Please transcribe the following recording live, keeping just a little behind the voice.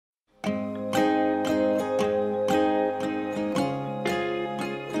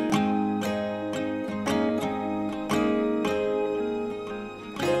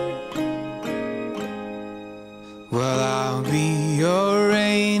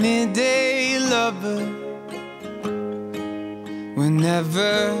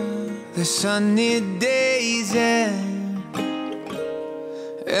Whenever the sunny days end,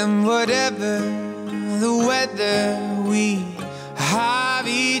 and whatever the weather, we have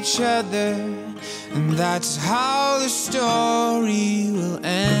each other, and that's how the story will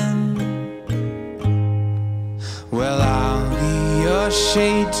end. Well, I'll be your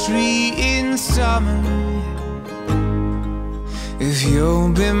shade tree in summer, if you'll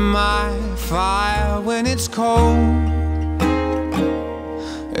be my fire when it's cold.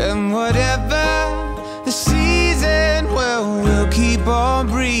 And whatever the season, well, we'll keep on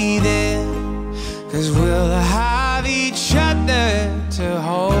breathing, 'cause we'll have each other to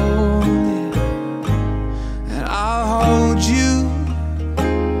hold. And I'll hold you,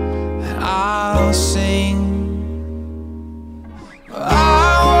 and I'll sing.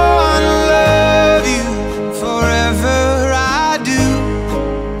 I wanna love you forever, I do.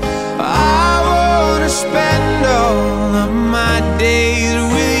 I wanna spend all of my days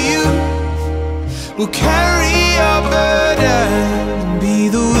with you. We'll carry your burden, be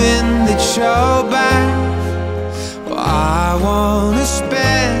the wind that your back. Well, I wanna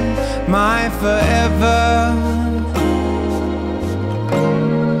spend my forever,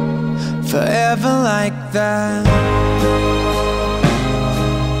 forever like that.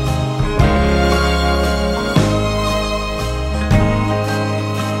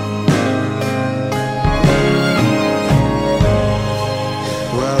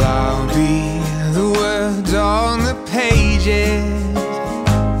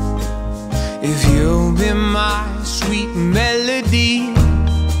 If you'll be my sweet melody,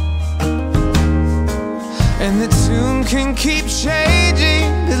 and the tune can keep changing,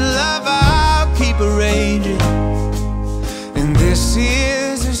 but love, I'll keep arranging. And this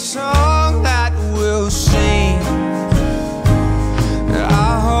is a song that we'll sing. And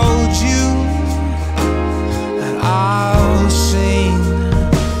I'll hold you, and I'll sing.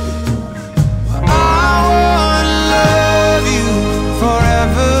 I wanna love you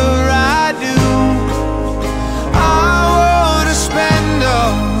forever, I do. I wanna spend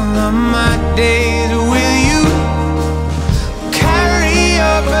all of my days with you. Carry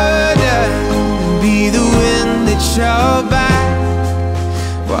your burden, be the wind that your back.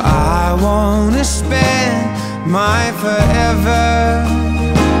 Well, I wanna spend my forever,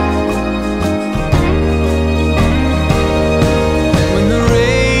 when the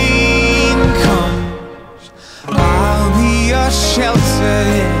rain comes, I'll be your shelter,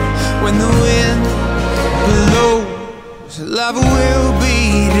 yeah. When the wind blows, love will be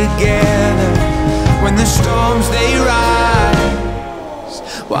together. When the storms they rise,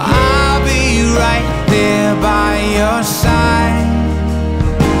 well, I'll be right there by your side.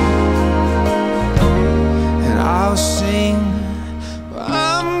 And I'll sing,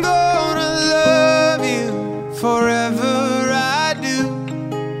 I'm gonna love you forever, I do.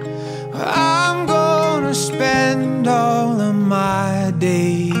 I'm gonna spend all of my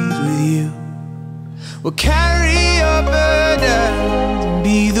days with you. We'll carry your burden,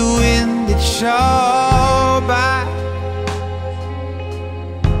 be the wind that your back.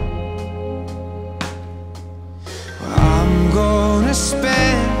 Well, I'm gonna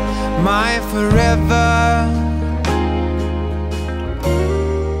spend my forever,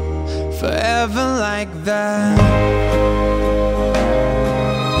 forever like that.